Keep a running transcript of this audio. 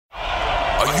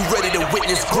Are you ready to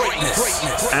witness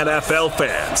greatness? NFL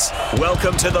fans,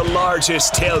 welcome to the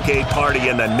largest tailgate party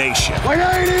in the nation.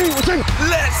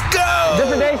 Let's go!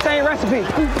 Different day, same recipe.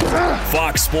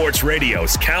 Fox Sports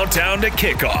Radio's Countdown to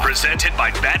Kickoff, presented by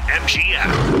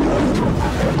BetMGM,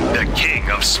 the king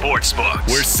of sportsbooks.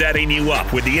 We're setting you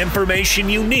up with the information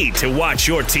you need to watch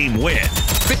your team win.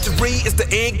 Victory is the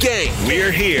end game.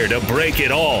 We're here to break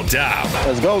it all down.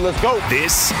 Let's go.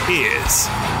 This is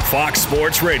Fox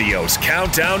Sports Radio's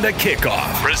Countdown to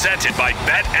Kickoff, presented by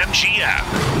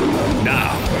BetMGM.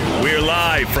 Now, we're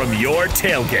live from your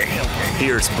tailgate.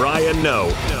 Here's Brian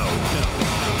Noe.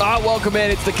 Welcome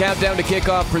in. It's the Countdown to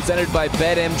Kickoff presented by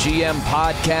BetMGM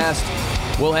podcast.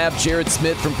 We'll have Jared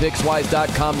Smith from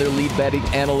PicksWise.com, their lead betting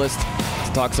analyst,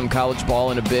 to talk some college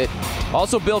ball in a bit.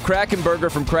 Also, Bill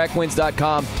Krackomberger from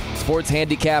CrackWins.com, sports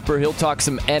handicapper. He'll talk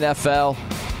some NFL.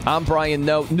 I'm Brian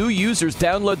Noe. New users,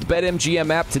 download the BetMGM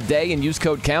app today and use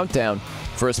code COUNTDOWN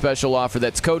for a special offer.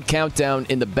 That's code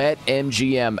COUNTDOWN in the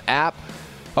BetMGM app.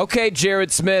 Okay,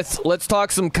 Jared Smith, let's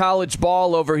talk some college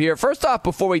ball over here. First off,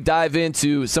 before we dive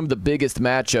into some of the biggest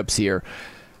matchups here,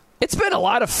 it's been a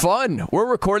lot of fun. We're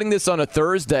recording this on a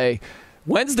Thursday.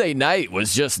 Wednesday night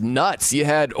was just nuts. You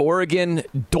had Oregon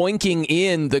doinking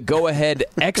in the go-ahead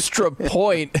extra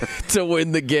point to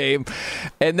win the game.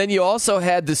 And then you also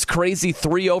had this crazy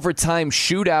 3-overtime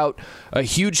shootout, a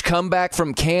huge comeback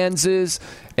from Kansas,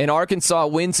 and Arkansas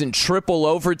wins in triple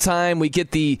overtime. We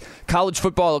get the college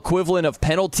football equivalent of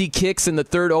penalty kicks in the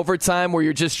third overtime where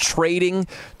you're just trading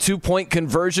 2-point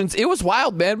conversions. It was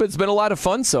wild, man, but it's been a lot of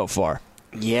fun so far.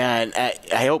 Yeah, and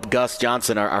I hope Gus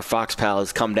Johnson, our Fox pal,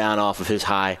 has come down off of his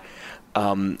high.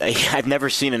 I've never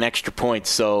seen an extra point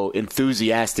so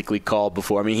enthusiastically called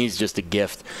before. I mean, he's just a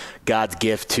gift, God's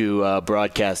gift to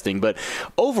broadcasting. But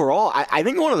overall, I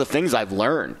think one of the things I've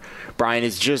learned, Brian,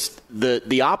 is just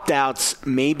the opt-outs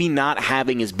maybe not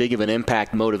having as big of an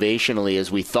impact motivationally as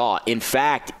we thought. In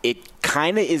fact, it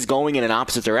kind of is going in an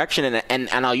opposite direction, and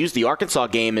I'll use the Arkansas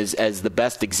game as the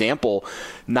best example.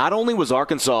 Not only was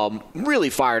Arkansas really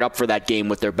fired up for that game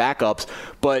with their backups,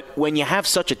 but when you have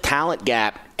such a talent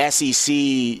gap,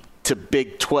 SEC to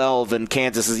Big 12, and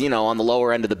Kansas is, on the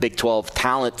lower end of the Big 12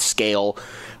 talent scale,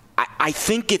 I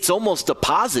think it's almost a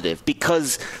positive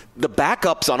because the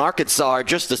backups on Arkansas are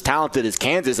just as talented as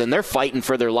Kansas, and they're fighting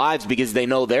for their lives because they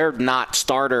know they're not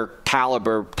starter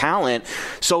caliber talent.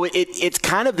 So it's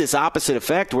kind of this opposite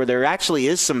effect where there actually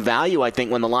is some value, I think,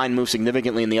 when the line moves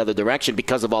significantly in the other direction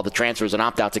because of all the transfers and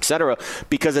opt-outs, et cetera,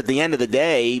 because at the end of the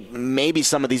day, maybe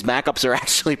some of these backups are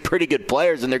actually pretty good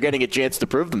players and they're getting a chance to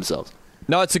prove themselves.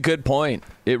 No, it's a good point.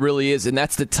 It really is, and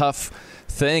that's the tough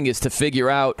thing is to figure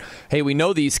out, hey, we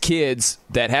know these kids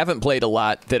that haven't played a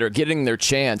lot that are getting their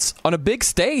chance on a big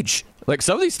stage. Like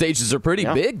some of these stages are pretty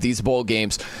big, these bowl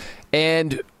games.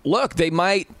 And look, they're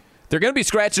going to be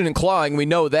scratching and clawing, we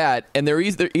know that, and they're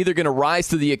either going to rise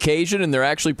to the occasion and they're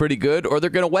actually pretty good, or they're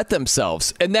going to wet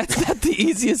themselves. And that's not the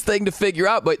easiest thing to figure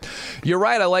out. But you're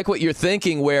right, I like what you're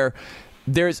thinking where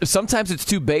sometimes it's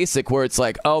too basic where it's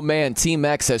like, oh man, Team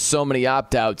X has so many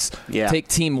opt-outs. Yeah. Take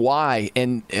Team Y,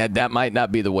 and that might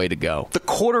not be the way to go. The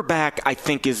quarterback, I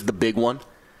think, is the big one.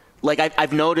 Like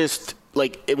I've noticed,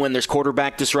 like when there's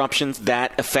quarterback disruptions,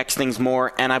 that affects things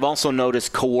more. And I've also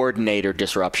noticed coordinator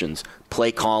disruptions,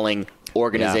 play calling,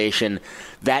 organization,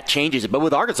 that changes it. But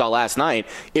with Arkansas last night,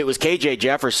 it was KJ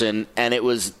Jefferson, and it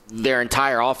was their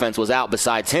entire offense was out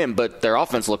besides him, but their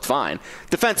offense looked fine.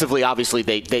 Defensively, obviously,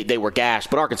 they were gashed,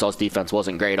 but Arkansas's defense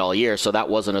wasn't great all year, so that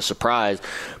wasn't a surprise.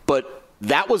 But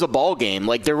that was a ball game.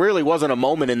 Like, there really wasn't a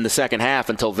moment in the second half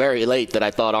until very late that I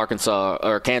thought Arkansas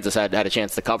or Kansas had a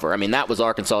chance to cover. I mean, that was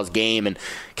Arkansas's game, and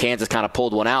Kansas kind of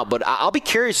pulled one out. But I'll be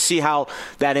curious to see how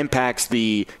that impacts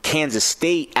the Kansas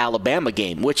State-Alabama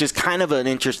game, which is kind of an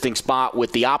interesting spot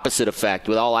with the opposite effect,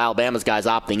 with all Alabama's guys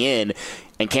opting in.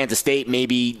 And Kansas State,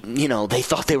 maybe, they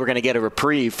thought they were going to get a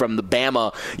reprieve from the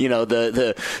Bama,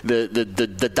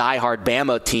 the diehard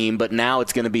Bama team, but now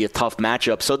it's going to be a tough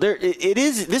matchup. So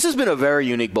this has been a very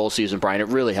unique bowl season, Brian. It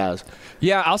really has.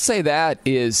 Yeah, I'll say that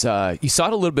is you saw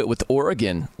it a little bit with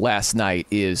Oregon last night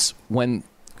is when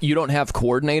you don't have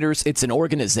coordinators, it's an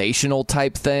organizational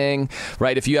type thing,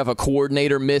 right? If you have a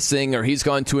coordinator missing or he's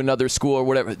gone to another school or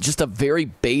whatever, just a very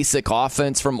basic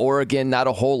offense from Oregon, not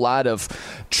a whole lot of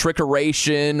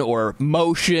trickeration or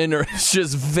motion, or it's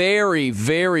just very,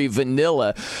 very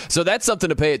vanilla. So that's something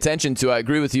to pay attention to. I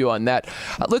agree with you on that.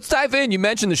 Let's dive in. You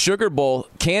mentioned the Sugar Bowl.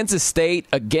 Kansas State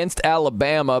against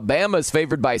Alabama. Bama is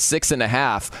favored by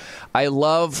 6.5. I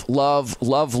love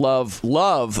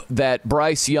that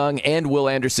Bryce Young and Will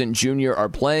Anderson Anderson Jr. are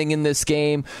playing in this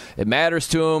game. It matters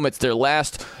to them. It's their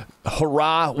last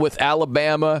hurrah with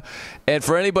Alabama. And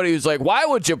for anybody who's like, why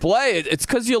would you play it? It's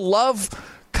because you love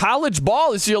college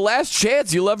ball. It's your last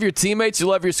chance. You love your teammates. You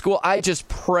love your school. I just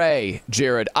pray,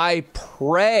 Jared, I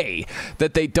pray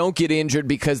that they don't get injured,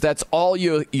 because that's all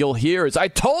you'll hear is, I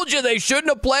told you they shouldn't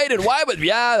have played, and why would,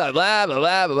 blah, blah, blah,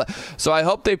 blah, blah. So I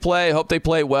hope they play. I hope they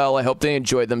play well. I hope they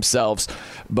enjoy themselves.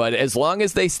 But as long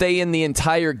as they stay in the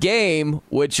entire game,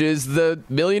 which is the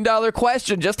million-dollar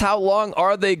question, just how long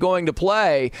are they going to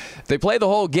play? If they play the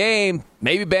whole game,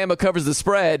 maybe Bama covers the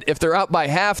spread. If they're out by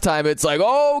halftime, it's like,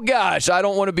 oh, gosh, I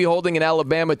don't want to be holding an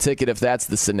Alabama ticket if that's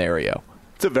the scenario.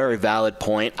 It's a very valid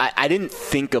point. I didn't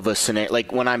think of a scenario.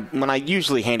 Like, when I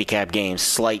usually handicap games,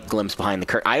 slight glimpse behind the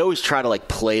curtain, I always try to, like,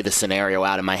 play the scenario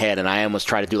out in my head, and I almost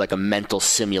try to do, like, a mental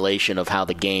simulation of how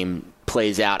the game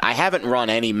plays out. I haven't run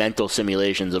any mental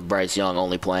simulations of Bryce Young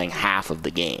only playing half of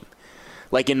the game.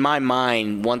 Like, in my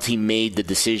mind, once he made the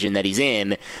decision that he's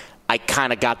in, I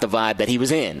kind of got the vibe that he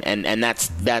was in, and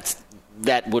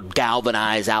that would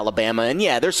galvanize Alabama. And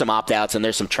yeah, there's some opt-outs and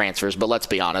there's some transfers, but let's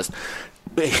be honest,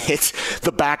 it's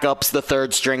the backups, the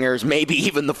third stringers, maybe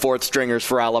even the fourth stringers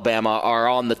for Alabama are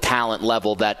on the talent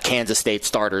level that Kansas State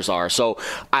starters are. So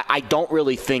I don't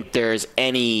really think there's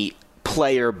any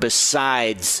player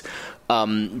besides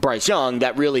Bryce Young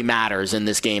that really matters in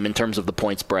this game in terms of the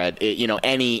point spread.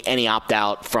 Any opt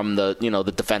out from the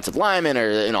defensive lineman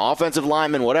or offensive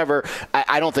lineman, whatever,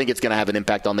 I don't think it's going to have an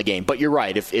impact on the game. But you're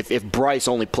right. If Bryce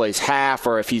only plays half,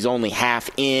 or if he's only half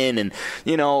in, and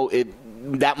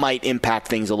that might impact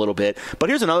things a little bit. But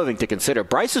here's another thing to consider.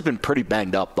 Bryce has been pretty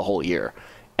banged up the whole year,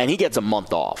 and he gets a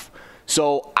month off.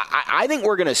 So I think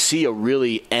we're going to see a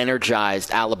really energized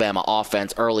Alabama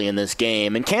offense early in this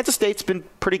game. And Kansas State's been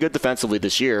pretty good defensively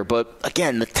this year. But,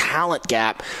 again, the talent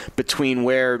gap between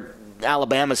where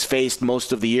Alabama's faced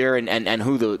most of the year and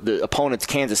who the opponents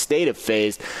Kansas State have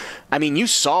faced. I mean, you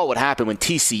saw what happened when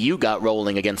TCU got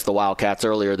rolling against the Wildcats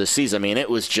earlier this season. I mean, it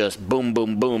was just boom,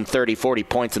 boom, boom, 30, 40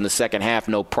 points in the second half,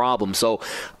 no problem. So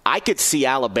I could see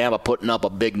Alabama putting up a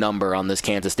big number on this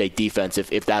Kansas State defense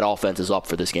if that offense is up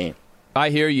for this game. I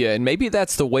hear you, and maybe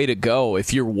that's the way to go.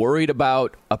 If you're worried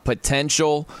about a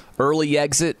potential early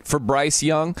exit for Bryce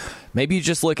Young, maybe you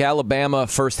just look Alabama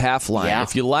first half line. Yeah.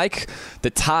 If you like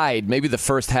the Tide, maybe the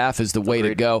first half is the way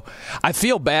to go. I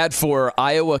feel bad for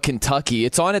Iowa, Kentucky.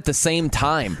 It's on at the same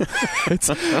time. It's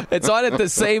on at the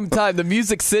same time. The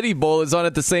Music City Bowl is on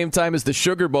at the same time as the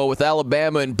Sugar Bowl with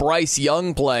Alabama and Bryce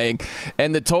Young playing,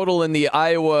 and the total in the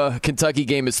Iowa-Kentucky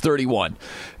game is 31.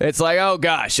 It's like, oh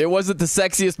gosh, it wasn't the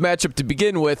sexiest matchup to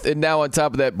begin with, and now on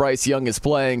top of that, Bryce Young is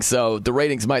playing, so the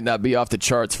ratings might not be off the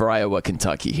charts for Iowa,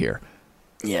 Kentucky here.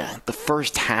 Yeah, the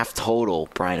first half total,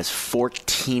 Brian, is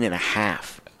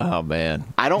 14.5. Oh, man.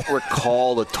 I don't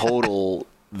recall the total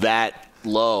that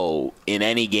low in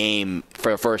any game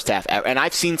for a first half. And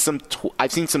I've seen some 30,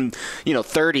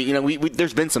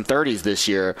 there's been some 30s this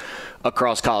year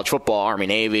across college football, Army,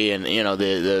 Navy, and,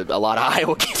 a lot of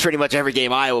Iowa games, pretty much every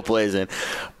game Iowa plays in.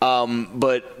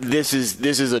 But this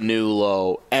is a new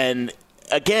low. And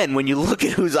again, when you look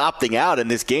at who's opting out in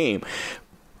this game,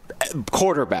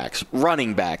 quarterbacks,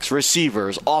 running backs,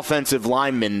 receivers, offensive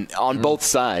linemen on both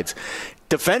sides.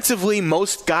 Defensively,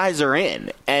 most guys are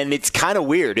in, and it's kind of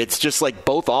weird. It's just like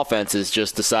both offenses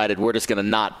just decided we're just going to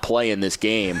not play in this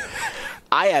game.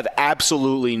 I have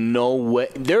absolutely no way.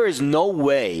 There is no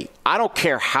way. I don't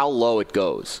care how low it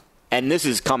goes. And this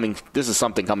is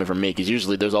something coming from me, because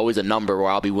usually there's always a number where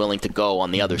I'll be willing to go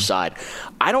on the other side.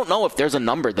 I don't know if there's a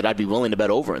number that I'd be willing to bet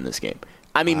over in this game.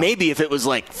 I mean, maybe if it was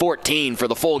like 14 for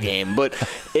the full game, but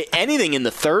anything in the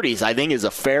 30s, I think, is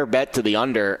a fair bet to the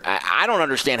under. I don't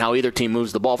understand how either team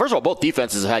moves the ball. First of all, both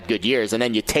defenses have had good years, and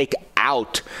then you take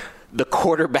out the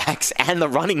quarterbacks and the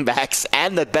running backs,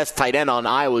 and the best tight end on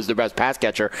Iowa is the best pass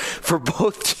catcher for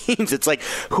both teams. It's like,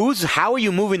 how are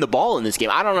you moving the ball in this game?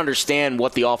 I don't understand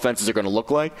what the offenses are going to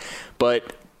look like,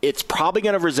 but it's probably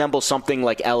going to resemble something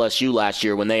like LSU last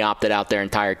year when they opted out their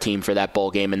entire team for that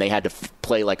bowl game and they had to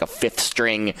play like a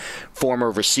fifth-string former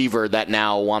receiver that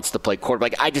now wants to play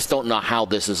quarterback. I just don't know how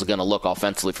this is going to look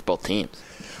offensively for both teams.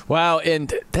 Wow,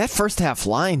 and that first-half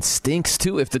line stinks,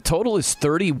 too. If the total is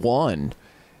 31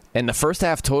 and the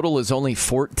first-half total is only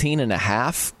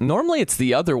 14.5, normally it's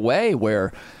the other way,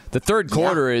 where the third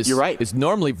quarter is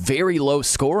normally very low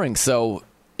scoring, so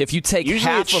if you take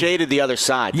usually half it's shaded the other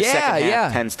side. The second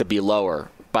half tends to be lower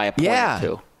by a point or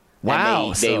two. Wow.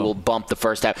 And they will bump the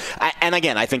first half. And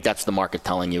again, I think that's the market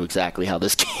telling you exactly how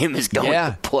this game is going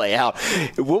to play out.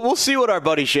 We'll see what our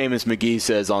buddy Seamus McGee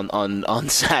says on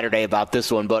Saturday about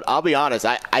this one. But I'll be honest,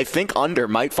 I think under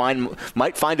might find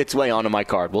its way onto my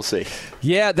card. We'll see.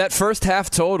 Yeah, that first half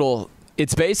total,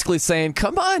 it's basically saying,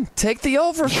 come on, take the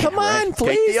over. Come on,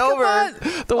 please. Take the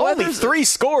over. The Only 3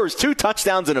 scores, 2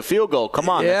 touchdowns, and a field goal. Come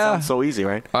on, that sounds so easy,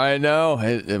 right? I know.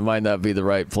 It might not be the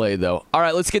right play, though. All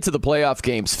right, let's get to the playoff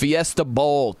games. Fiesta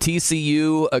Bowl,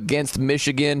 TCU against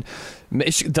Michigan.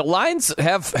 The lines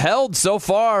have held so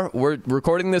far. We're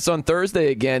recording this on Thursday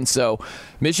again, so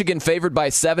Michigan favored by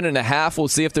 7.5. We'll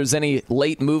see if there's any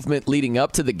late movement leading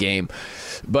up to the game.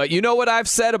 But you know what I've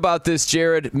said about this,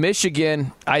 Jared.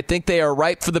 Michigan, I think they are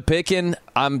ripe for the picking.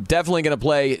 I'm definitely going to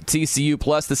play TCU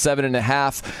plus the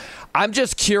 7.5. I'm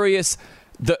just curious.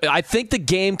 I think the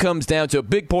game comes down to a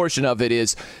big portion of it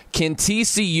is, can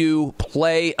TCU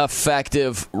play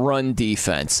effective run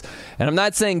defense? And I'm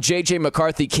not saying J.J.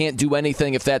 McCarthy can't do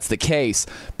anything if that's the case,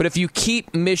 but if you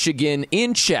keep Michigan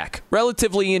in check,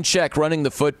 relatively in check, running the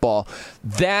football,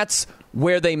 that's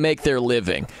where they make their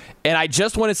living. And I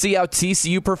just want to see how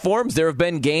TCU performs. There have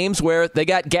been games where they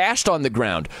got gashed on the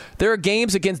ground. There are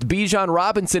games against Bijan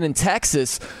Robinson in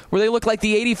Texas where they look like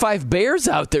the 85 Bears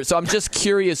out there. So I'm just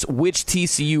curious which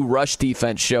TCU rush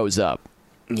defense shows up.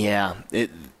 Yeah.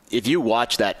 If you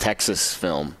watch that Texas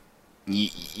film,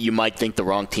 you might think the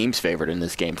wrong team's favored in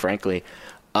this game, frankly.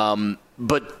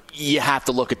 But you have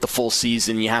to look at the full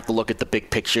season. You have to look at the big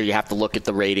picture. You have to look at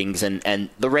the ratings. And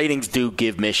the ratings do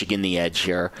give Michigan the edge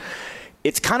here.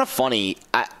 It's kind of funny.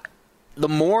 The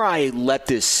more I let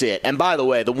this sit, and by the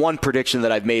way, the one prediction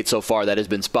that I've made so far that has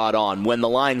been spot on, when the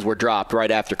lines were dropped right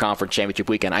after conference championship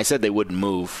weekend, I said they wouldn't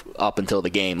move up until the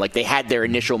game. Like, they had their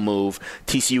initial move.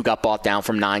 TCU got bought down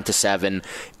from 9 to 7,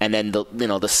 and then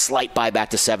the slight buyback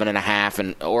to 7.5,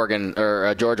 and Oregon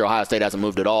or Georgia, Ohio State hasn't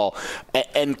moved at all.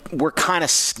 And we're kind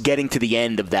of getting to the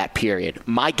end of that period.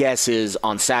 My guess is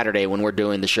on Saturday when we're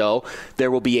doing the show,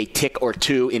 there will be a tick or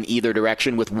two in either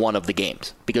direction with one of the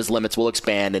games, because limits will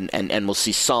expand and we'll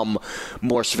see some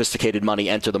more sophisticated money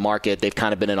enter the market. They've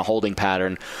kind of been in a holding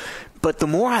pattern. But the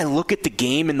more I look at the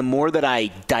game and the more that I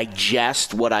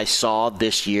digest what I saw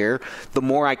this year, the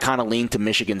more I kind of lean to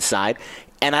Michigan's side.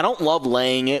 And I don't love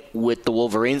laying it with the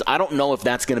Wolverines. I don't know if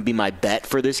that's going to be my bet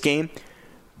for this game.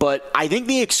 But I think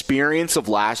the experience of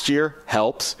last year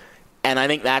helps. And I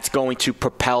think that's going to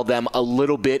propel them a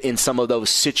little bit in some of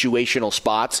those situational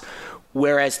spots.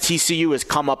 Whereas TCU has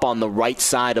come up on the right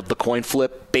side of the coin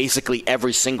flip basically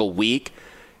every single week.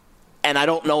 And I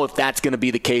don't know if that's going to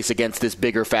be the case against this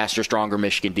bigger, faster, stronger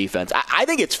Michigan defense. I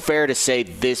think it's fair to say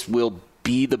this will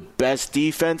be the best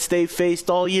defense they've faced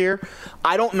all year.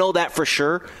 I don't know that for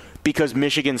sure because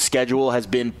Michigan's schedule has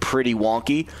been pretty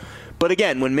wonky. But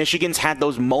again, when Michigan's had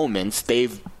those moments,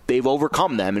 they've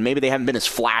overcome them, and maybe they haven't been as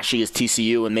flashy as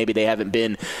TCU, and maybe they haven't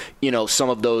been, some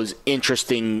of those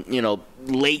interesting,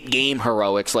 late game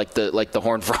heroics like the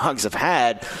Horned Frogs have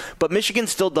had. But Michigan's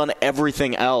still done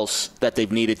everything else that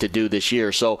they've needed to do this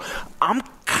year. So I'm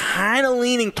kind of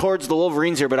leaning towards the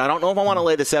Wolverines here, but I don't know if I want to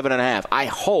lay the 7.5. I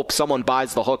hope someone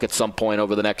buys the hook at some point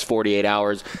over the next 48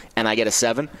 hours, and I get a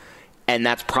 7, and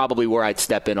that's probably where I'd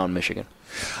step in on Michigan.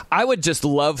 I would just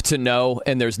love to know,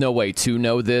 and there's no way to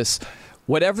know this,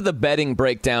 whatever the betting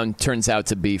breakdown turns out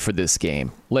to be for this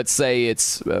game. Let's say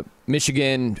it's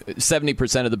Michigan,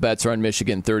 70% of the bets are on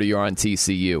Michigan, 30 are on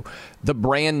TCU. The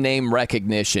brand name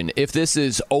recognition, if this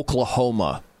is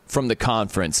Oklahoma from the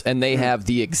conference and they have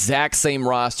the exact same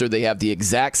roster, they have the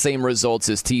exact same results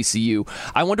as TCU,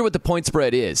 I wonder what the point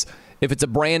spread is if it's a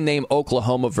brand name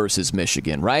Oklahoma versus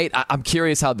Michigan, right? I'm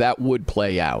curious how that would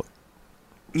play out.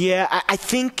 Yeah, I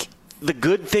think the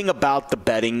good thing about the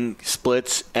betting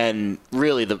splits and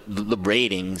really the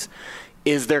ratings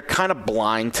is they're kind of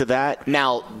blind to that.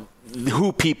 Now,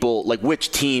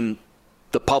 which team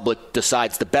the public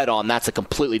decides to bet on, that's a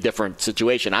completely different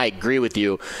situation. I agree with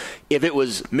you. If it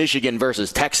was Michigan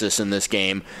versus Texas in this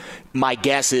game, my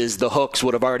guess is the hooks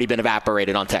would have already been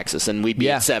evaporated on Texas, and we'd be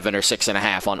at 7 or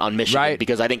 6.5 on Michigan,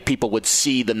 because I think people would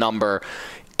see the number.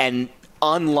 And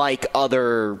unlike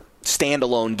other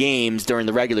standalone games during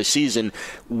the regular season,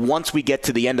 once we get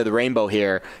to the end of the rainbow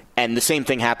here, and the same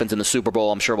thing happens in the Super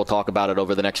Bowl, I'm sure we'll talk about it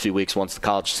over the next few weeks once the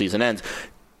college season ends,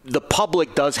 the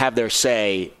public does have their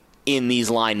say in these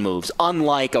line moves.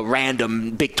 Unlike a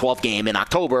random Big 12 game in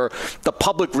October, the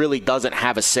public really doesn't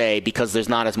have a say because there's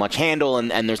not as much handle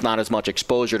and there's not as much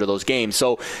exposure to those games.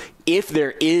 So if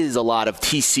there is a lot of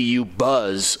TCU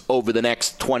buzz over the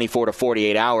next 24 to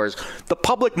 48 hours, the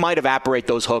public might evaporate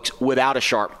those hooks without a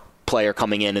sharp player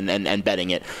coming in and betting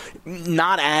it.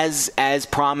 Not as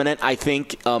prominent, I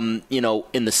think, in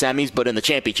the semis, but in the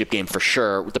championship game for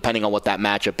sure, depending on what that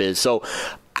matchup is. So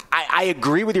I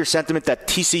agree with your sentiment that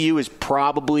TCU is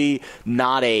probably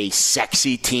not a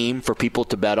sexy team for people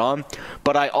to bet on,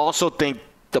 but I also think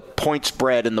the point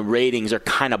spread and the ratings are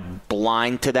kind of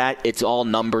blind to that. It's all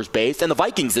numbers based. And the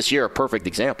Vikings this year are a perfect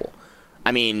example.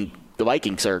 I mean, the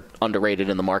Vikings are underrated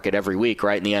in the market every week,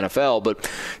 right, in the NFL. But,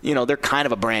 they're kind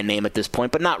of a brand name at this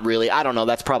point, but not really. I don't know.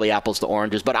 That's probably apples to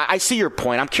oranges. But I see your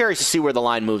point. I'm curious to see where the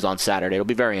line moves on Saturday. It'll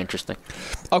be very interesting.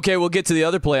 Okay, we'll get to the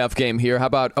other playoff game here. How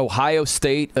about Ohio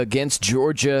State against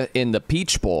Georgia in the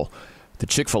Peach Bowl? The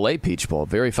Chick-fil-A Peach Bowl.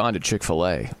 Very fond of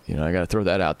Chick-fil-A. I got to throw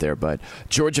that out there. But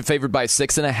Georgia favored by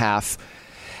 6.5.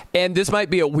 And this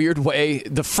might be a weird way.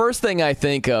 The first thing I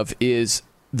think of is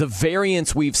the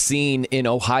variance we've seen in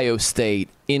Ohio State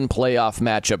in playoff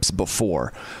matchups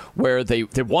before, where they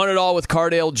won it all with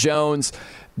Cardale Jones,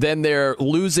 then they're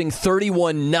losing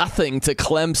 31-0 to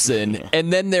Clemson,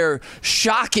 and then they're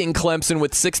shocking Clemson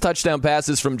with 6 touchdown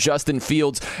passes from Justin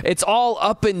Fields. It's all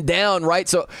up and down, right?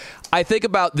 So I think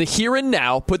about the here and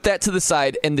now, put that to the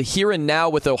side, and the here and now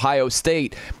with Ohio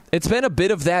State. It's been a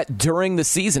bit of that during the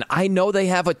season. I know they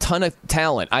have a ton of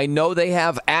talent. I know they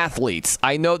have athletes.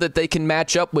 I know that they can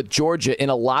match up with Georgia in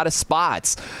a lot of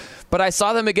spots. But I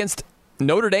saw them against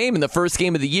Notre Dame in the first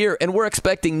game of the year, and we're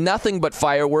expecting nothing but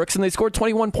fireworks, and they scored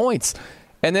 21 points.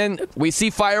 And then we see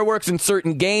fireworks in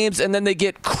certain games, and then they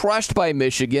get crushed by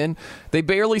Michigan. They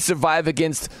barely survive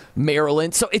against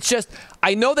Maryland. So it's just,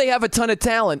 I know they have a ton of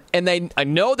talent, and I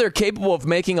know they're capable of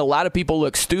making a lot of people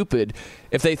look stupid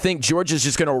if they think Georgia's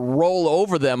just going to roll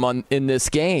over them in this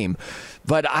game.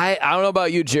 But I don't know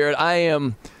about you, Jared.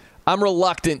 I'm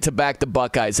reluctant to back the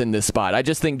Buckeyes in this spot. I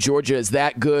just think Georgia is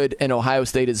that good, and Ohio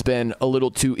State has been a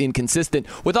little too inconsistent.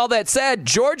 With all that said,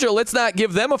 Georgia, let's not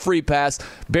give them a free pass.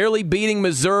 Barely beating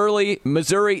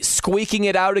Missouri, squeaking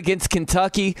it out against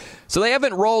Kentucky. So they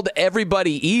haven't rolled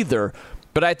everybody either,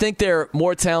 but I think they're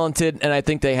more talented, and I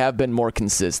think they have been more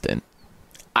consistent.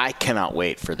 I cannot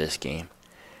wait for this game.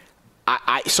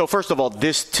 So first of all,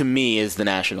 this to me is the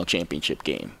national championship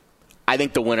game. I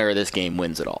think the winner of this game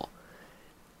wins it all.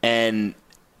 And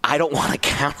I don't want to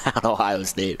count out Ohio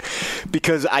State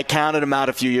because I counted them out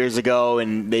a few years ago,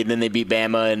 and then they beat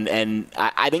Bama. And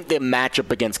I think the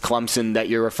matchup against Clemson that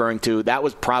you're referring to, that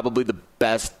was probably the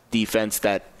best defense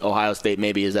that Ohio State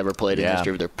maybe has ever played in the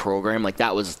history of their program. Like,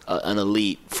 that was an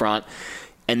elite front,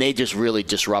 and they just really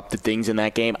disrupted things in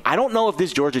that game. I don't know if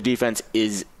this Georgia defense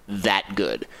is that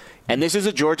good. And this is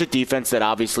a Georgia defense that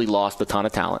obviously lost a ton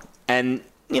of talent. And,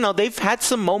 they've had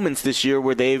some moments this year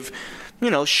where they've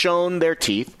shown their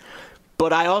teeth.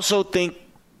 But I also think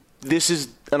this is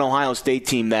an Ohio State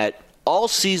team that all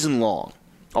season long,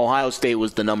 Ohio State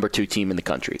was the number 2 team in the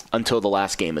country until the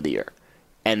last game of the year.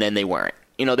 And then they weren't.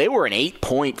 They were an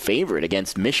 8-point favorite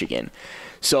against Michigan.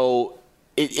 So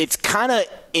it's kind of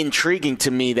intriguing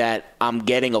to me that I'm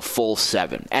getting a full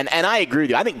 7. And I agree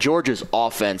with you. I think Georgia's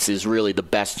offense is really the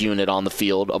best unit on the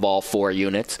field of all 4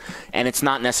 units. And it's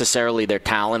not necessarily their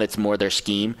talent. It's more their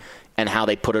scheme and how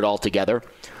they put it all together.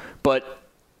 But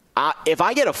if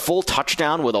I get a full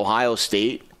touchdown with Ohio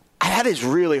State, that is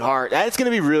really hard. That's going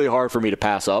to be really hard for me to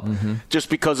pass up just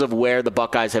because of where the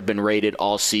Buckeyes have been rated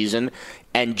all season.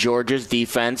 And Georgia's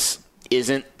defense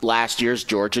isn't last year's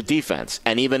Georgia defense.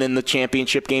 And even in the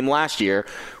championship game last year,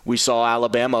 we saw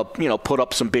Alabama, put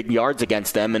up some big yards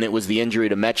against them, and it was the injury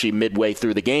to Mechie midway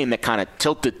through the game that kind of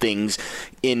tilted things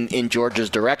in Georgia's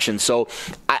direction. So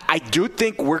I do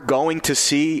think we're going to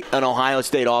see an Ohio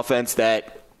State offense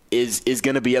that is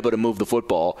going to be able to move the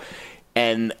football.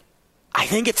 And I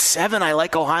think it's 7. I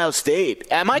like Ohio State.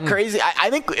 Am I crazy?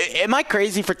 Am I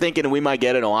crazy for thinking we might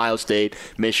get an Ohio State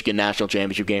Michigan national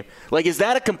championship game? Like, is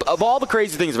that of all the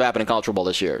crazy things that have happened in college football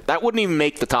this year? That wouldn't even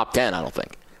make the top 10, I don't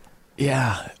think.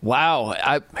 Yeah.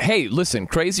 Wow. Hey, listen,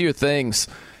 crazier things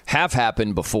have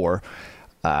happened before.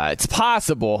 It's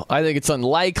possible. I think it's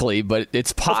unlikely, but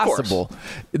it's possible.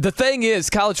 The thing is,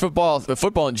 college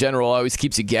football in general, always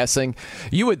keeps you guessing.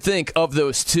 You would think of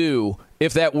those two,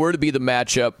 if that were to be the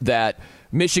matchup, that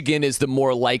Michigan is the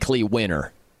more likely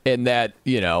winner, and that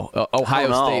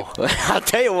Ohio State. I'll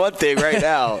tell you one thing right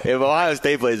now: if Ohio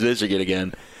State plays Michigan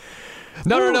again,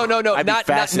 no, I'd be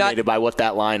fascinated by what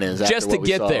that line is. Just to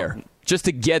get there. Just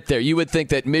to get there, you would think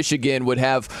that Michigan would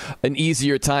have an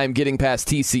easier time getting past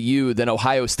TCU than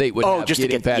Ohio State would have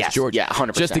getting past Georgia. Yeah,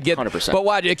 100%. Just to get, 100%. But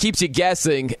watch, it keeps you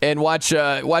guessing, and watch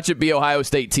it be Ohio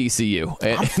State TCU.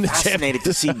 I'm fascinated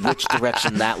to see which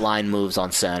direction that line moves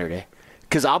on Saturday.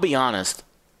 Because I'll be honest,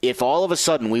 if all of a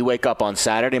sudden we wake up on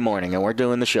Saturday morning and we're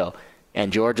doing the show,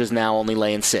 and Georgia's now only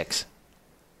laying 6.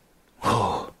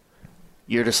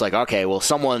 You're just like, okay, well,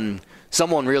 someone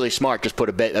really smart just put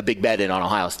a big bet in on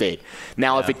Ohio State.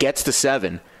 Now, if it gets to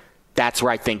 7, that's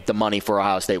where I think the money for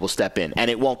Ohio State will step in,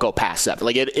 and it won't go past 7.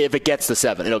 Like, if it gets to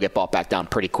 7, it'll get bought back down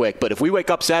pretty quick. But if we wake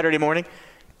up Saturday morning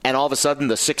and all of a sudden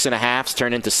the 6.5s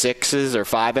turn into 6s or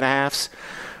 5.5s,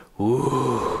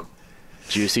 ooh,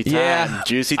 juicy time. Yeah,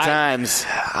 Juicy times.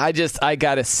 I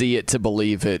got to see it to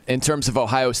believe it in terms of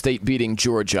Ohio State beating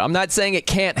Georgia. I'm not saying it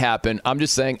can't happen. I'm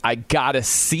just saying I got to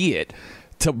see it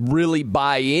to really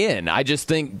buy in. I just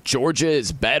think Georgia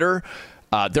is better.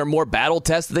 They're more battle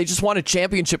tested. They just won a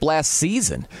championship last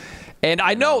season. And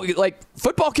I know, like,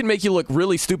 football can make you look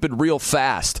really stupid real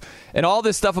fast. And all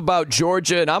this stuff about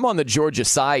Georgia, and I'm on the Georgia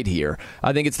side here.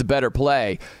 I think it's the better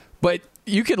play. But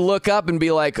you could look up and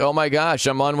be like, oh, my gosh,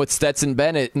 I'm on with Stetson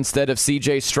Bennett instead of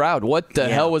C.J. Stroud. What the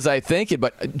hell was I thinking?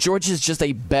 But Georgia's just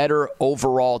a better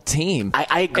overall team.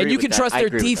 I agree. And you with can that. trust their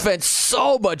defense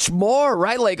so much more,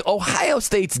 right? Like Ohio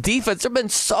State's defense, there have been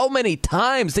so many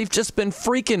times they've just been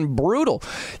freaking brutal.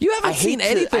 You haven't seen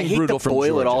anything brutal from Georgia. I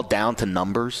hate to boil it all down to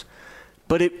numbers.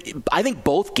 But I think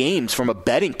both games, from a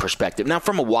betting perspective, not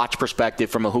from a watch perspective,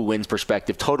 from a who wins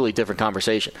perspective, totally different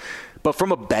conversation. But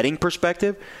from a betting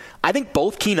perspective, I think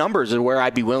both key numbers are where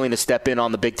I'd be willing to step in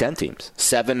on the Big Ten teams.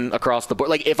 7 across the board.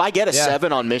 Like, if I get a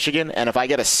 7 on Michigan and if I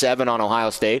get a 7 on Ohio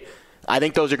State, I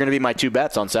think those are going to be my 2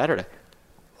 bets on Saturday.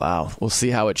 Wow, we'll see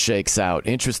how it shakes out.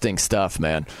 Interesting stuff,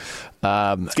 man.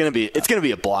 It's gonna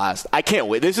be a blast. I can't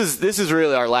wait. This is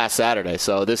really our last Saturday.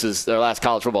 So this is our last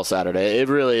college football Saturday. It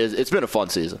really is. It's been a fun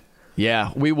season.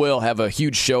 Yeah, we will have a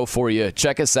huge show for you.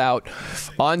 Check us out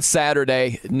on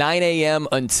Saturday, 9 a.m.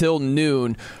 until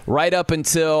noon, right up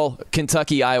until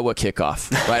Kentucky-Iowa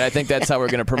kickoff. Right? I think that's how we're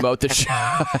going to promote the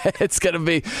show. It's going to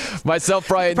be myself,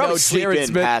 Brian, Probably sleep Jared in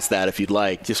Smith. past that if you'd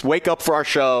like. Just wake up for our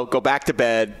show, go back to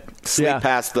bed, sleep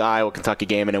past the Iowa-Kentucky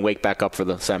game, and then wake back up for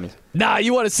the semis. Nah,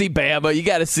 you want to see Bama. You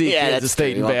got to see Kansas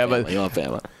State and Bama. You want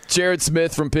Bama. Jared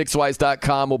Smith from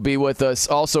PicksWise.com will be with us.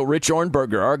 Also, Rich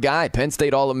Ornberger, our guy, Penn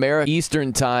State All-American,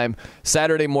 Eastern Time,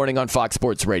 Saturday morning on Fox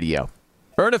Sports Radio.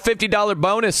 Earn a $50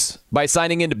 bonus by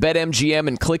signing into BetMGM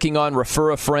and clicking on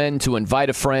Refer a Friend to invite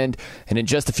a friend. And in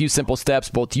just a few simple steps,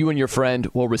 both you and your friend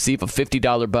will receive a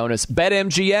 $50 bonus.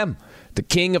 BetMGM, the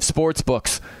king of sports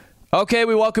books. Okay,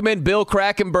 we welcome in Bill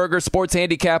Krackomberger, sports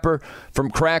handicapper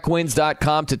from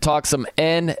crackwins.com to talk some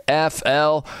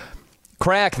NFL.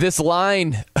 Crack, this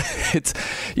line, it's,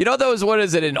 you know those, what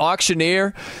is it, an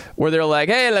auctioneer where they're like,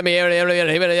 hey, let me,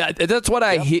 that's what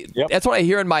I hear. That's what I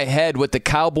hear in my head with the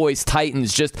Cowboys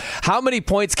Titans. Just how many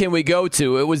points can we go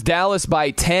to? It was Dallas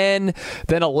by 10,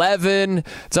 then 11,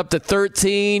 it's up to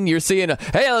 13. You're seeing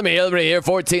hey, let me hear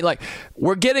 14. Like,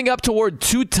 we're getting up toward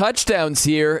 2 touchdowns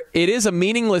here. It is a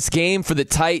meaningless game for the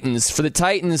Titans. For the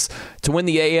Titans to win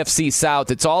the AFC South,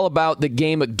 it's all about the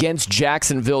game against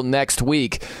Jacksonville next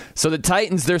week. So the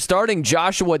Titans, they're starting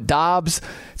Joshua Dobbs.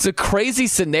 It's a crazy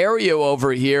scenario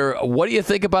over here. What do you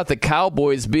think about the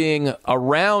Cowboys being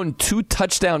around 2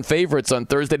 touchdown favorites on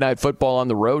Thursday Night Football on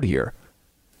the road here?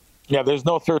 Yeah, there's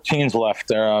no 13s left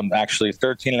there. Actually,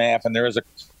 13.5, and there is a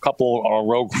couple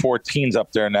rogue 14s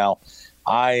up there now.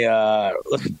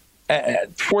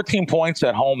 14 points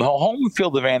at home. Home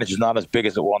field advantage is not as big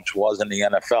as it once was in the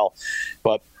NFL,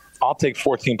 but I'll take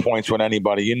 14 points with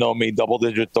anybody. You know me,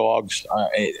 double-digit dogs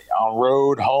on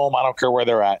road, home. I don't care where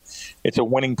they're at. It's a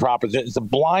winning proposition. It's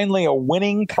blindly a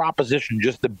winning proposition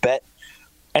just to bet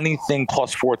anything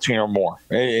plus 14 or more.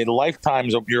 In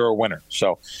lifetimes, you're a winner.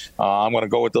 So I'm going to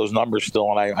go with those numbers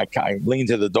still, and I lean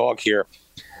to the dog here.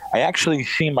 I actually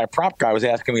seen my prop guy was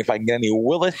asking me if I can get any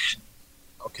Willis.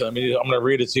 Okay, I'm going to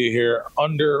read it to you here.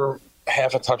 Under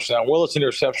half a touchdown. Willis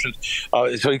interception.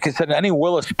 So you can send any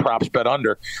Willis props bet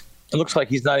under. It looks like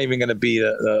he's not even going to be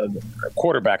a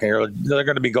quarterback here. They're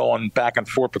going to be going back and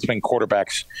forth between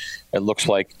quarterbacks, it looks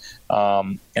like,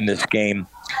 in this game.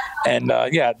 And,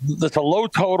 it's a low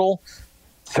total,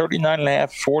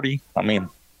 39.5, 40. I mean,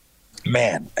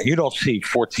 man, you don't see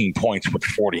 14 points with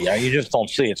 40. You just don't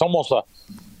see it. It's almost a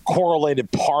correlated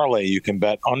parlay you can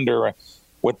bet under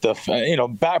with the,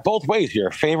 back both ways here,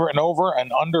 favorite and over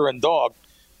and under and dog.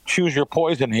 Choose your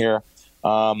poison here.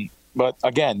 But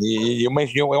again, you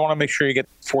want to make sure you get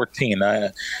 14.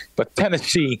 But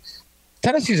Tennessee's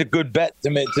a good bet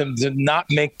to not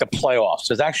make the playoffs.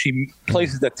 There's actually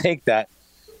places that take that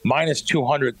minus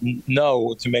 200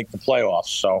 no to make the playoffs.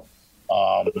 So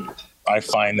I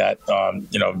find that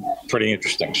pretty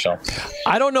interesting. So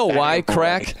I don't know why,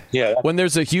 Crack. Yeah. When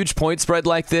there's a huge point spread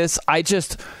like this,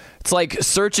 It's like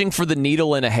searching for the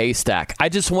needle in a haystack. I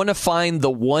just want to find the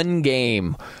one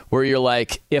game where you're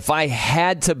like, if I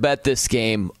had to bet this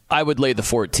game, I would lay the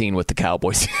 14 with the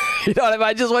Cowboys. You know what I mean?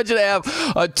 I just want you to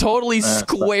have a totally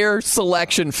square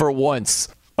selection for once.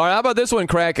 All right, how about this one,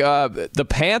 Crack? The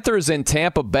Panthers in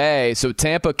Tampa Bay, so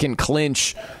Tampa can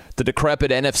clinch the decrepit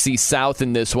NFC South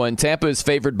in this one. Tampa is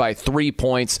favored by 3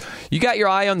 points. You got your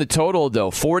eye on the total,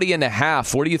 though,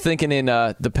 40.5. What are you thinking in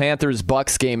the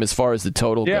Panthers-Bucks game as far as the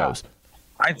total goes?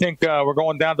 I think we're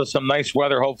going down to some nice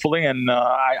weather, hopefully, and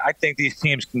I think these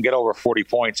teams can get over 40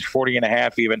 points,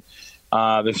 40.5 even.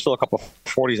 There's still a couple of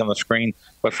 40s on the screen,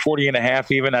 but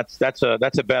 40.5 even. That's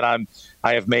a bet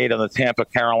I have made on the Tampa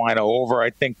Carolina over.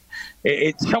 I think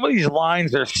some of these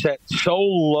lines are set so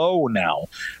low now.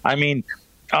 I mean,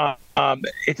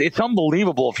 it's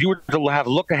unbelievable. If you were to have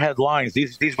look-ahead lines,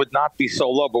 these would not be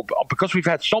so low. But because we've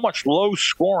had so much low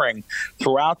scoring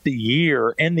throughout the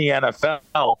year in the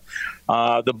NFL,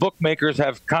 the bookmakers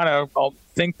have kind of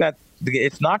think that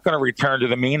it's not going to return to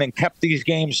the mean and kept these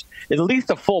games at least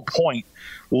a full point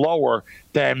lower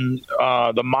than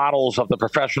the models of the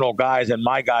professional guys. And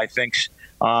my guy thinks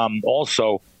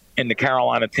also in the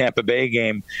Carolina-Tampa Bay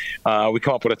game, we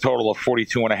come up with a total of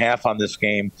 42.5 on this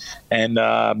game. And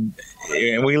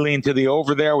we lean to the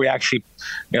over there. We actually,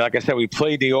 like I said, we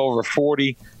played the over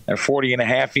 40 and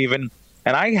 40.5 even.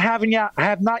 And I have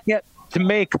not yet to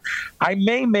make. I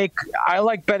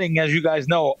like betting, as you guys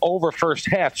know, over first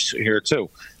halves here too.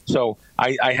 So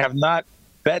I have not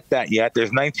bet that yet.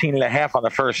 There's 19.5 on the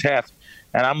first half,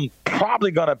 and I'm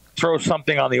probably going to throw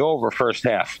something on the over first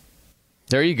half.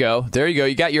 There you go.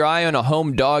 You got your eye on a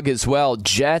home dog as well.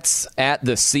 Jets at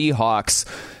the Seahawks.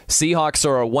 Seahawks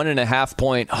are a 1.5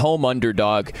 point home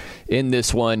underdog in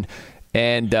this one.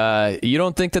 And you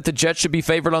don't think that the Jets should be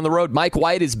favored on the road? Mike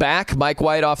White is back. Mike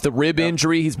White off the rib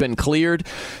injury. He's been cleared.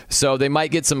 So they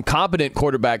might get some competent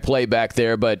quarterback play back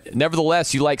there. But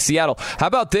nevertheless, you like Seattle. How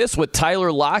about this with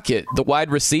Tyler Lockett, the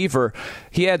wide receiver?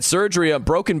 He had surgery, a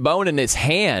broken bone in his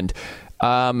hand.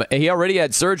 He already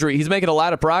had surgery. He's making a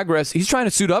lot of progress. He's trying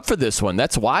to suit up for this one.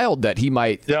 That's wild that he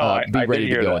might be ready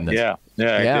to go in this. Yeah,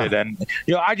 I did. And,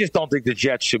 I just don't think the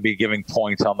Jets should be giving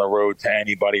points on the road to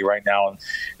anybody right now.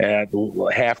 And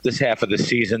half of the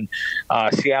season,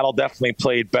 Seattle definitely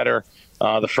played better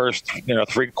the first,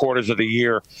 3 quarters of the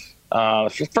year.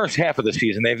 First half of the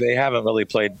season, they haven't really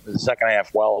played the second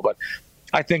half well, but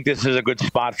I think this is a good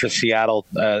spot for Seattle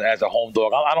as a home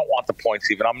dog. I don't want the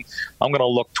points even. I'm going to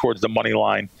look towards the money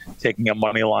line, taking a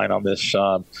money line on this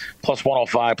plus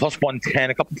 105, plus 110,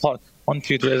 a couple plus 1,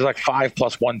 2, 3. There's like 5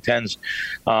 plus 110s.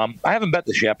 I haven't bet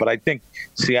this yet, but I think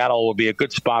Seattle will be a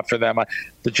good spot for them.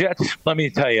 The Jets, let me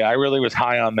tell you, I really was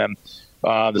high on them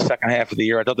the second half of the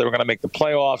year. I thought they were going to make the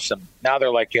playoffs, and now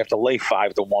they're like you have to lay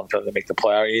 5-1 for them to make the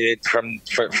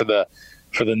playoffs.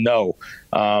 For the no.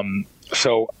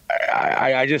 So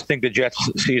I just think the Jets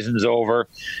season's over,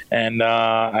 and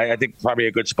I think probably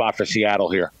a good spot for Seattle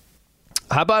here.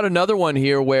 How about another one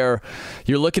here where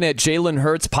you're looking at Jalen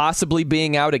Hurts possibly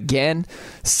being out again?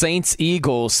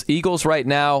 Saints-Eagles. Eagles right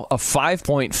now a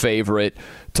 5-point favorite.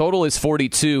 Total is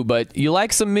 42, but you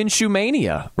like some Minshew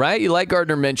mania, right? You like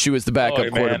Gardner Minshew as the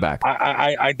backup quarterback.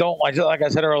 I don't. Like I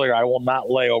said earlier, I will not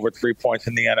lay over 3 points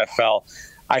in the NFL.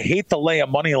 I hate to lay a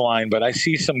money line, but I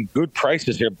see some good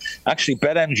prices here. Actually,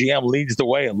 BetMGM leads the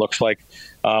way, it looks like,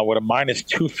 with a minus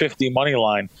 250 money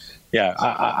line. Yeah,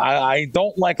 I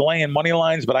don't like laying money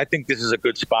lines, but I think this is a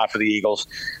good spot for the Eagles.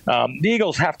 The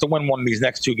Eagles have to win one of these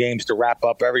next 2 games to wrap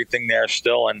up everything there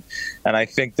still, and I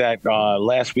think that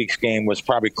last week's game was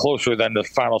probably closer than the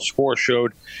final score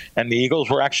showed, and the Eagles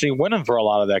were actually winning for a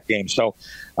lot of that game. So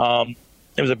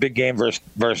it was a big game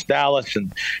versus Dallas,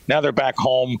 and now they're back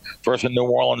home versus a New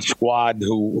Orleans squad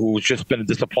who's just been a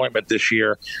disappointment this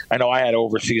year. I know I had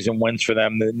overseason wins for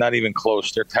them. They're not even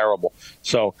close. They're terrible.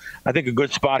 So I think a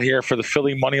good spot here for the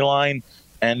Philly money line,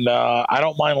 and I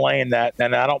don't mind laying that,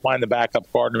 and I don't mind the backup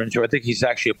Gardner Minshew. I think he's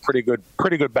actually a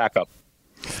pretty good backup.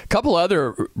 A couple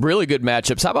other really good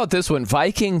matchups. How about this one?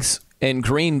 Vikings in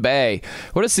Green Bay.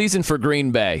 What a season for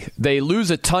Green Bay. They lose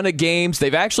a ton of games.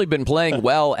 They've actually been playing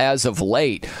well as of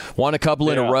late. Won a couple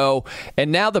in a row.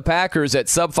 And now the Packers at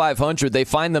sub 500, they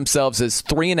find themselves as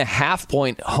 3.5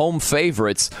 point home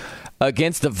favorites.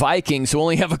 against the Vikings, who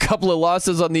only have a couple of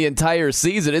losses on the entire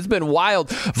season. It's been wild.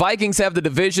 Vikings have the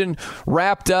division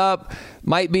wrapped up.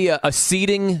 Might be a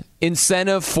seeding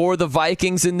incentive for the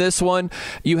Vikings in this one.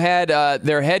 You had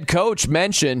their head coach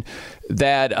mention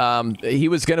that he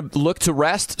was going to look to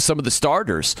rest some of the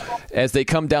starters as they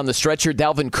come down the stretch here.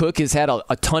 Dalvin Cook has had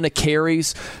a ton of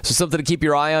carries, so something to keep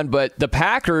your eye on. But the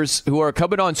Packers, who are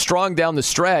coming on strong down the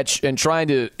stretch and trying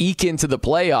to eke into the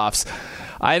playoffs,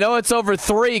 I know it's over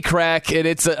 3, Crack, and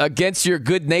it's against your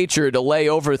good nature to lay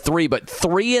over 3, but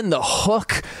 3 in the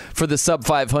hook for the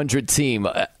sub-500 team.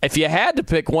 If you had to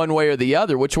pick one way or the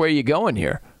other, which way are you going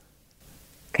here?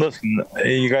 Listen,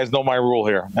 you guys know my rule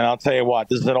here, and I'll tell you what,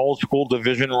 this is an old-school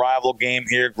division rival game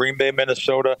here. Green Bay,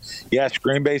 Minnesota. Yes,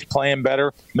 Green Bay's playing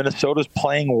better. Minnesota's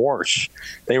playing worse.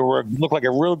 They looked like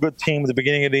a real good team at the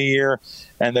beginning of the year,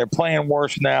 and they're playing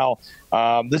worse now.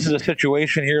 This is a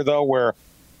situation here, though, where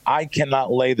I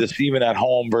cannot lay this even at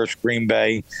home versus Green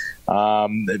Bay.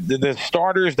 The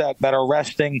starters that are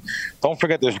resting, don't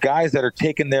forget there's guys that are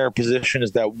taking their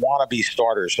positions that want to be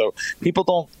starters. So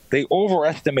people they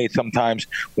overestimate sometimes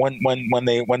when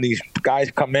these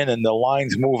guys come in and the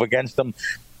lines move against them.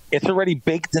 It's already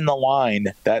baked in the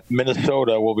line that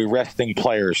Minnesota will be resting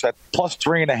players. That plus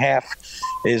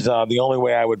 3.5 is the only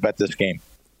way I would bet this game.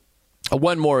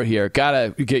 One more here.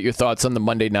 Gotta get your thoughts on the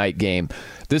Monday night game.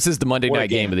 This is the Monday night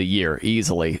game of the year,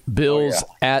 easily. Bills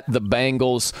at the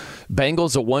Bengals.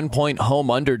 Bengals a 1-point home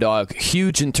underdog.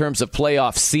 Huge in terms of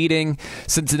playoff seeding.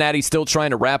 Cincinnati still trying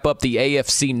to wrap up the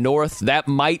AFC North. That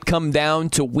might come down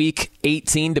to week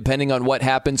 18, depending on what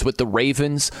happens with the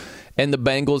Ravens and the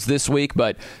Bengals this week.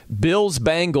 But Bills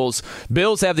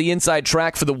have the inside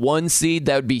track for the 1 seed.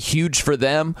 That would be huge for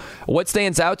them. What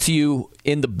stands out to you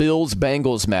in the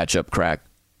Bills-Bengals matchup, Crack?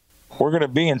 We're going to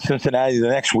be in Cincinnati the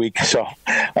next week, so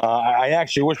I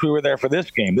actually wish we were there for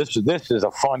this game. This is a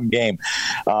fun game.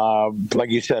 Like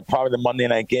you said, probably the Monday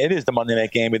night game. It is the Monday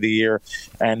night game of the year,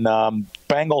 and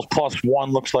Bengals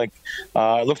 +1 looks like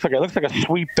a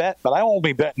sweet bet, but I won't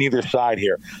be betting either side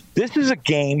here. This is a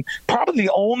game, probably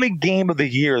the only game of the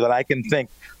year that I can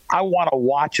think I want to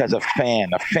watch as a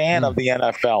fan of the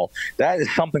NFL. That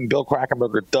is something Bill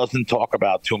Krackomberger doesn't talk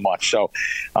about too much. So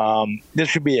this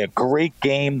should be a great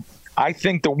game. I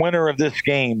think the winner of this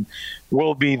game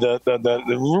will be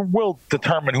will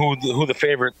determine who the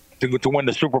favorite to win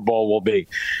the Super Bowl will be.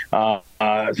 So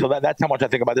that's how much I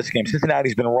think about this game.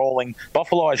 Cincinnati's been rolling.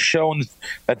 Buffalo has shown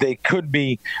that they could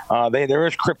be. There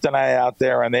is kryptonite out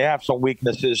there, and they have some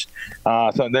weaknesses.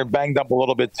 So they're banged up a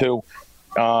little bit too.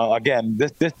 Again,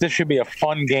 this should be a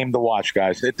fun game to watch,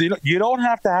 guys. You don't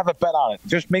have to have a bet on it.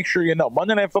 Just make sure you know.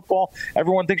 Monday Night Football,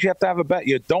 everyone thinks you have to have a bet.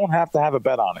 You don't have to have a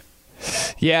bet on it.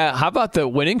 Yeah, how about the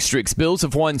winning streaks? Bills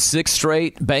have won 6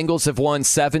 straight. Bengals have won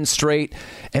 7 straight.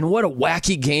 And what a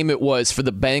wacky game it was for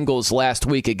the Bengals last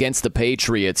week against the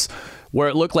Patriots, where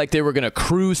it looked like they were going to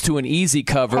cruise to an easy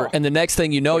cover, and the next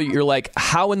thing you know, you're like,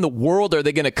 how in the world are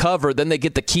they going to cover? Then they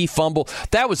get the key fumble.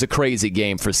 That was a crazy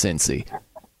game for Cincy.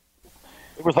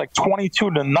 It was like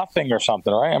 22-0 or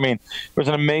something, right? I mean, it was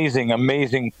an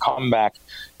amazing comeback.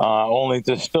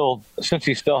 Since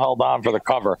he still held on for the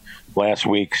cover last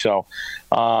week. So,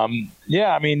 I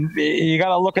mean, you got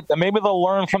to look at maybe they'll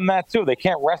learn from that too. They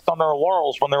can't rest on their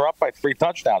laurels when they're up by 3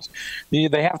 touchdowns.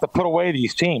 They have to put away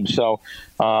these teams. So,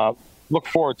 look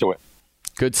forward to it.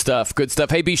 Good stuff.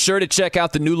 Hey, be sure to check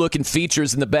out the new looking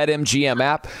features in the BetMGM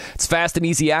app. It's fast and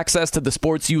easy access to the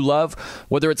sports you love.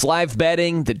 Whether it's live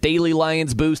betting, the Daily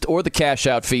Lions Boost, or the Cash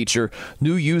Out feature,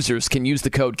 new users can use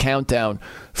the code COUNTDOWN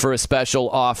for a special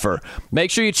offer. Make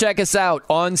sure you check us out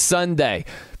on Sunday.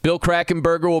 Bill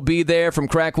Krackomberger will be there from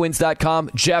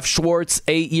crackwins.com. Jeff Schwartz,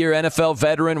 8-year NFL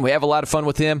veteran. We have a lot of fun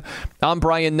with him. I'm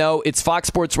Brian Noe. It's Fox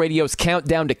Sports Radio's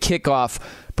Countdown to Kickoff,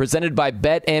 presented by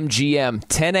BetMGM,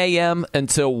 10 a.m.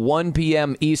 until 1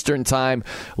 p.m. Eastern Time,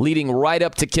 leading right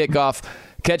up to kickoff.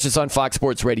 Catch us on Fox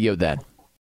Sports Radio then.